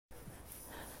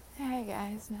Hi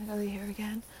guys, Natalie here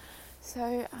again.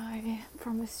 So I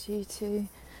promised you to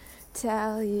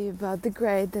tell you about the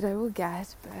grade that I will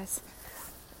get, but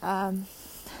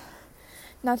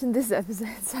not in this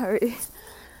episode. Sorry.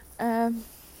 I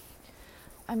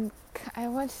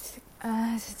want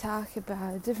to talk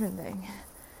about a different thing.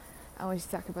 I want to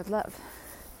talk about love,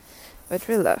 but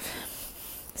real love,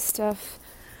 stuff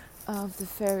of the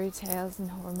fairy tales and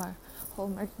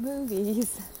Hallmark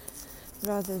movies,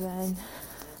 rather than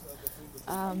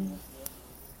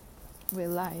real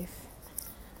life.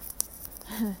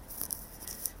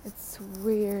 It's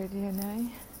weird,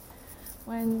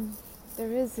 when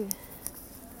there is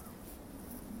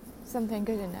something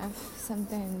good enough,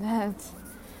 something that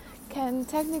can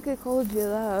technically call it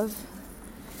love,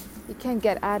 you can't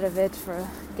get out of it and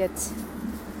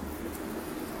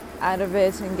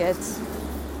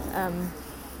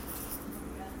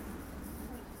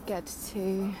get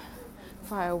too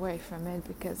far away from it,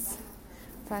 because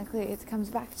frankly it comes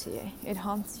back to you. It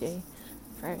haunts you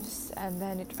first, and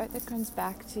then it either comes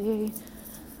back to you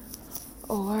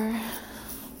or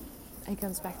it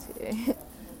comes back to you.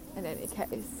 In any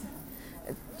case,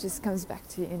 it just comes back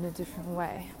to you in a different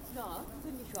way.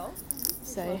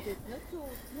 So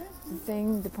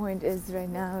the point is right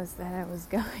now is that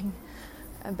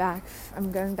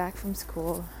I'm going back from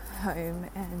school home,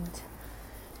 and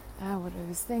what I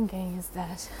was thinking is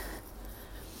that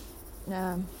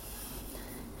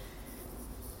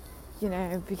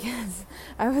because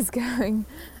I was kind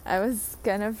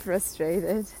of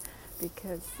frustrated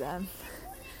because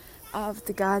of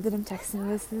the guy that I'm texting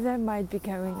with that I might be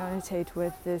going on a date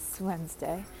with this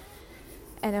Wednesday.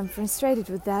 And I'm frustrated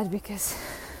with that because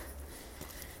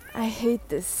I hate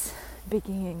this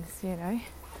beginnings,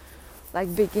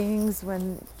 like beginnings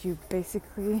when you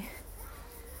basically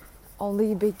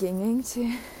only beginning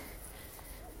to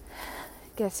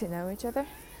get to know each other,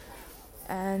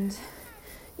 and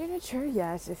you're not sure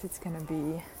yet if it's gonna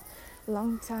be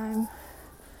long-term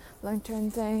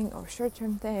thing or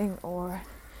short-term thing, or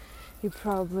you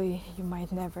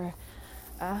might never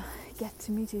get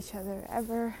to meet each other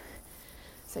ever.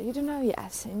 So you don't know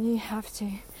yet, and you have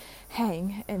to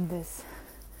hang in this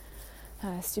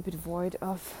stupid void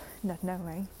of not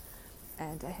knowing,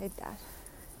 and I hate that.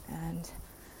 And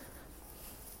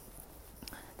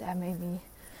that made me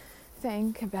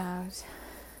think about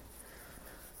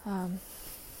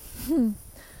the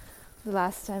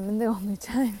last time and the only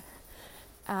time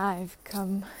I've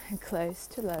come close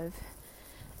to love,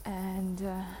 and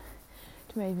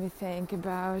it made me think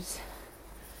about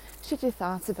shitty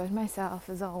thoughts about myself.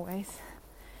 As always,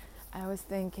 I was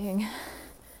thinking,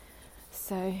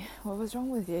 so what was wrong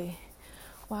with you?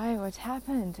 Why? What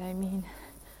happened?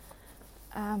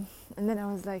 And then I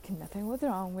was like, nothing was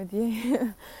wrong with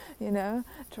you.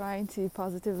 Trying to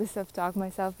positively self-talk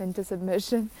myself into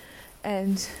submission,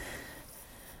 and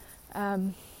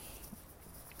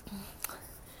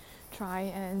try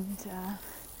and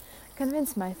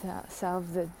convince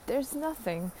myself that there's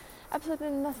absolutely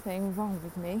nothing wrong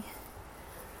with me,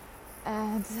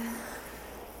 and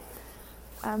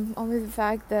only the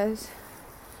fact that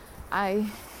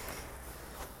I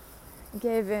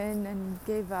gave in and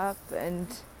gave up, and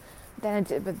then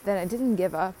I didn't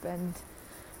give up, and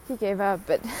he gave up.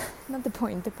 But not the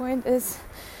point. The point is,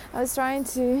 I was trying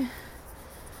to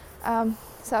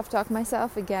self-talk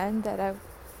myself again that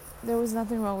there was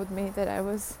nothing wrong with me, that I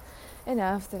was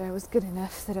enough, that I was good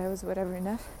enough, that I was whatever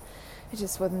enough. It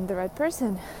just wasn't the right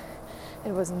person.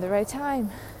 It wasn't the right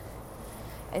time.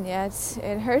 And yet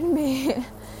it hurt me.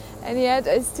 And yet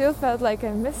I still felt like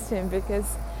I missed him,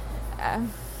 because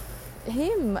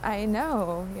him, I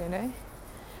know,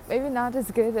 maybe not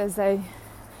as good as I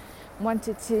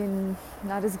wanted to,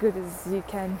 not as good as you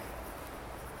can.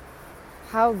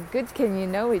 How good can you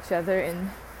know each other in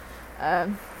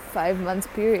 5 months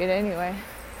period anyway?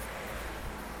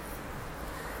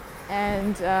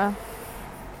 And I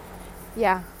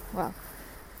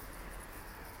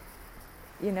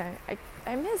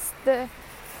miss the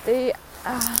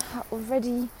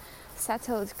already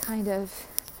settled kind of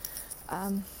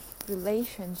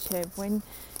relationship, when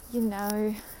you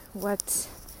know what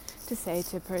to say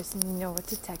to a person, you know what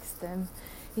to text them,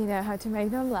 you know how to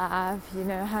make them laugh, you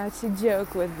know how to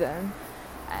joke with them,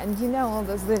 and you know all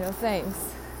those little things.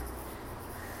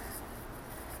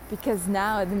 Because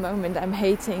now at the moment I'm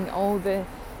hating all the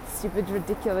stupid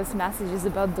ridiculous messages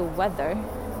about the weather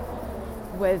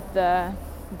with the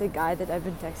guy that I've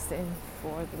been texting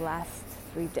for the last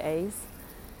 3 days.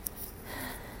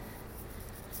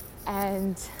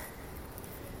 And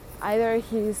either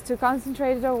he's too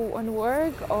concentrated on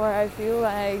work, or I feel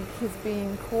like he's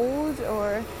being cold,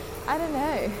 or I don't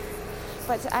know.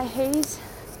 But I hate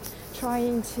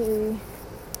trying to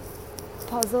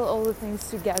puzzle all the things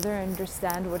together and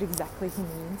understand what exactly he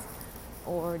means,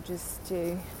 or just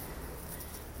to,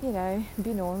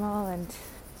 be normal and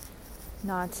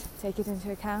not take it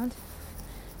into account.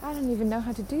 I don't even know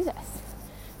how to do this.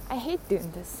 I hate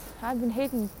doing this. I haven't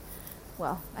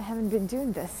been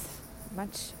doing this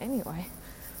much anyway.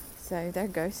 So there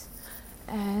goes.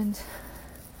 And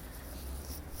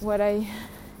what I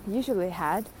usually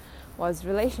had was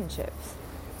relationships.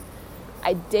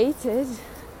 I dated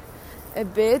a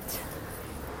bit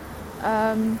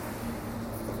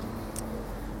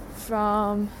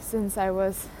since I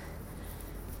was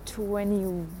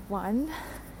 21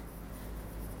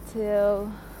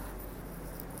 till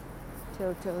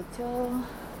 24,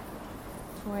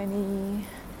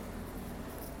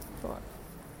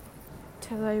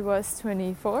 till I was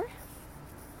 24.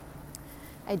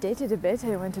 I dated a bit.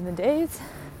 I went on a date.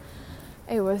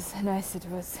 It was nice. It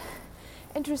was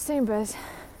interesting, but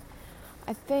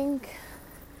I think,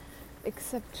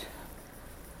 except,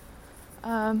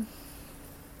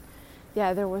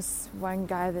 there was one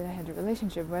guy that I had a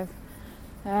relationship with,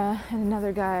 and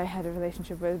another guy I had a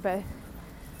relationship with, but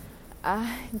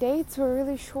dates were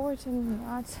really short and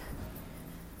not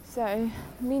so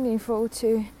meaningful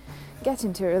to get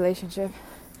into a relationship.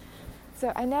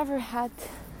 So I never had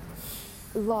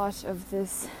a lot of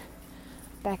this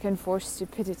back and forth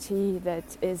stupidity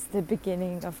that is the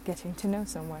beginning of getting to know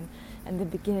someone and the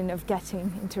beginning of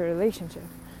getting into a relationship.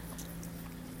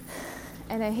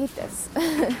 And I hate this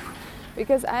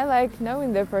because I like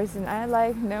knowing the person. I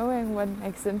like knowing what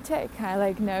makes them tick. I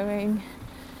like knowing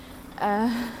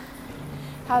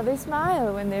how they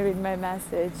smile when they read my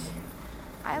message.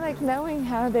 I like knowing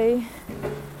how they,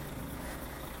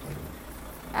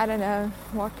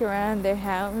 walk around their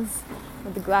house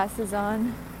with the glasses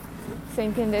on,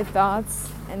 thinking their thoughts,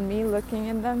 and me looking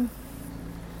at them.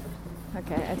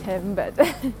 Okay, at him, but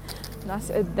not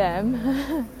at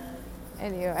them.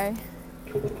 Anyway,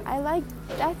 I like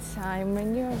that time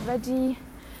when you're already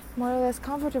more or less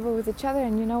comfortable with each other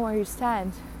and you know where you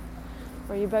stand,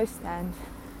 where you both stand.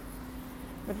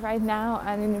 But right now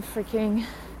I'm in a freaking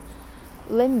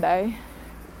limbo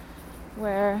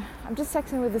where I'm just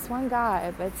texting with this one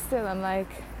guy, but still I'm like,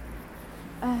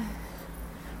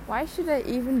 why should I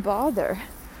even bother?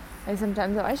 And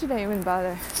sometimes, why should I even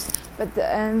bother? But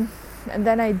and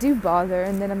then I do bother,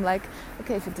 and then I'm like,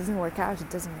 okay, if it doesn't work out, it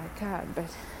doesn't work out. But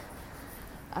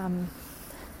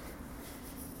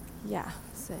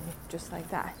so just like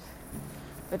that.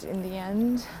 But in the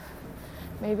end,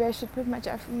 maybe I should put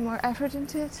more effort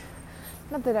into it.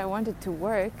 Not that I want it to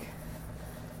work,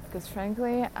 because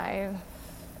frankly, I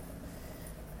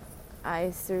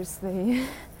seriously,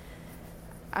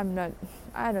 I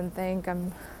don't think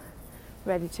I'm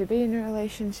ready to be in a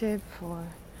relationship or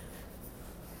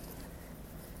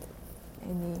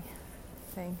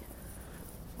anything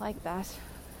like that.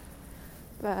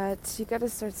 But you gotta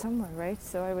start somewhere, right?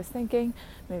 So I was thinking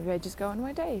maybe I just go on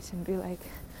my date and be like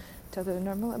totally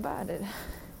normal about it.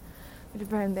 But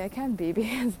apparently I can't be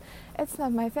because it's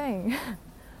not my thing.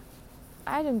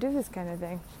 I don't do this kind of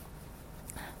thing.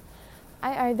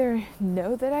 I either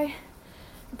know that I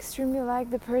extremely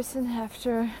like the person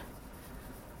after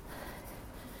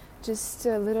just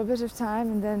a little bit of time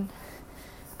and then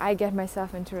I get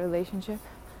myself into a relationship,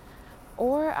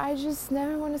 or I just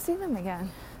never want to see them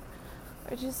again.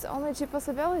 There's just only two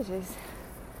possibilities.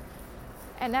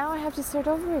 And now I have to start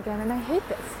over again, and I hate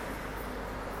this.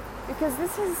 Because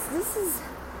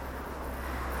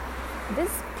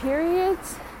this period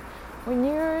when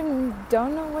you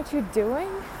don't know what you're doing,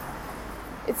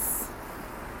 it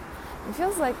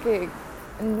feels like an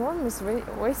enormous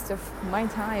waste of my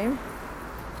time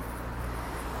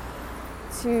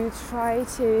to try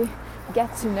to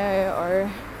get to know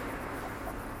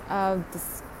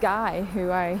this guy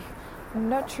who I'm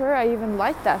not sure I even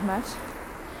like that much,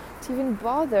 to even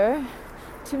bother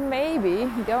to maybe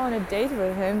go on a date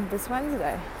with him this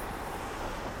Wednesday.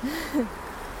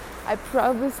 I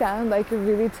probably sound like a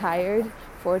really tired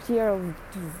 40-year-old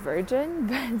virgin,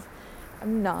 but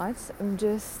I'm not. I'm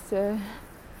just a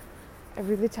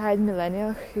really tired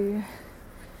millennial who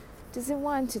doesn't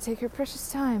want to take her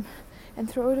precious time and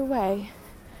throw it away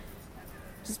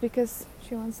just because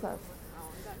she wants love,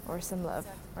 or some love,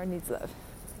 or needs love.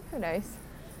 Who knows?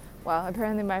 Well,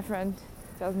 apparently my friend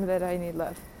tells me that I need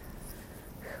love.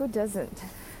 Who doesn't?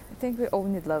 I think we all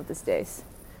need love these days,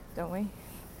 don't we?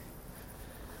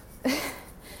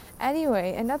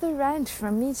 Anyway, another rant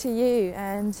from me to you,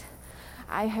 and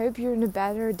I hope you're in a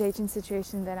better dating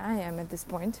situation than I am at this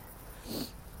point.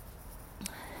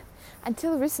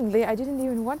 Until recently, I didn't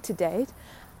even want to date.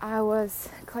 I was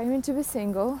claiming to be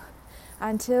single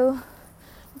until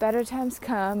better times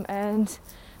come and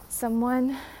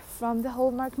someone from the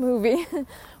Hallmark movie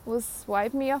will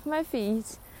swipe me off my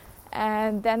feet,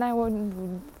 and then I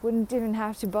wouldn't even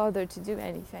have to bother to do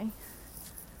anything,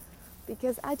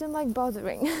 because I don't like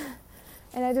bothering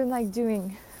and I don't like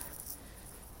doing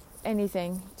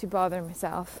anything to bother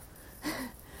myself.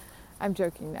 I'm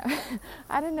joking now.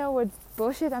 I don't know what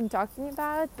bullshit I'm talking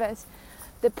about, but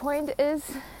the point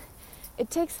is,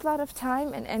 it takes a lot of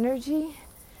time and energy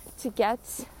to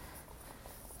get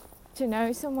to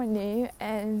know someone new,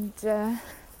 and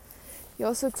you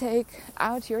also take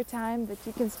out your time that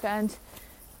you can spend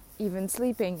even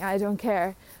sleeping. I don't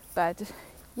care, but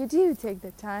you do take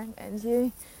the time and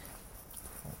you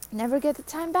never get the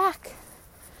time back,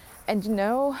 and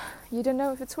you don't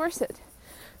know if it's worth it.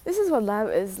 This is what love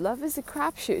is. Love is a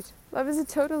crapshoot. Love is a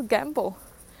total gamble.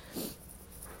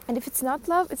 And if it's not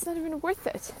love, it's not even worth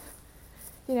it.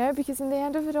 Because in the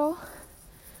end of it all,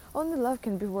 only love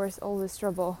can be worth all this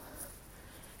trouble.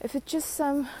 If it's just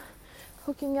some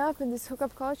hooking up in this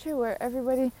hookup culture where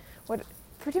what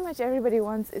pretty much everybody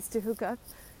wants is to hook up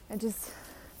and just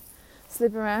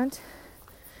sleep around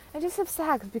and just have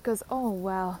sex because,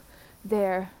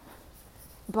 their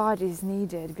body's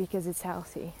needed because it's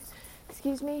healthy.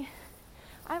 Excuse me,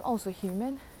 I'm also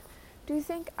human. Do you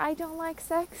think I don't like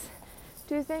sex?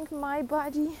 Do you think my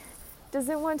body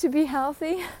doesn't want to be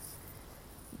healthy?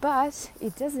 But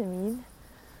it doesn't mean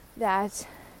that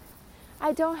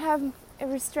I don't have a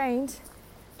restraint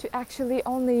to actually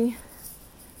only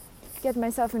get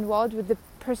myself involved with the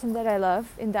person that I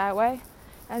love in that way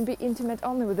and be intimate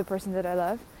only with the person that I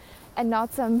love, and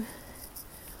not some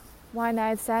one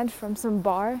night stand from some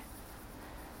bar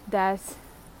that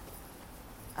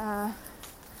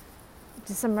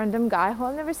to some random guy who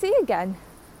I'll never see again.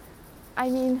 I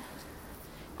mean,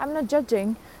 I'm not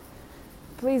judging.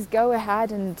 Please go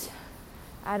ahead and,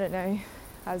 I don't know,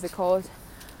 how's it called?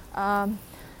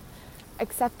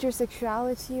 Accept your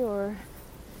sexuality, or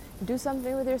do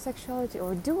something with your sexuality,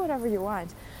 or do whatever you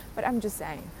want. But I'm just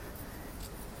saying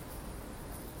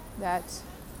that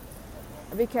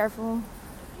be careful,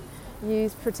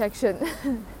 use protection,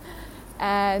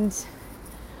 and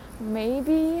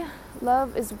maybe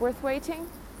love is worth waiting.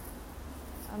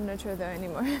 I'm not sure though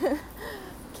anymore.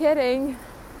 Kidding.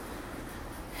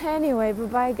 Anyway,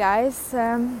 bye-bye guys.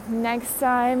 Next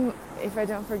time, if I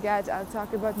don't forget, I'll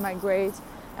talk about my grade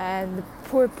and the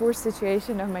poor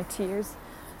situation of my tears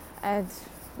and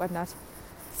whatnot.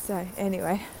 So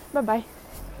anyway, bye-bye.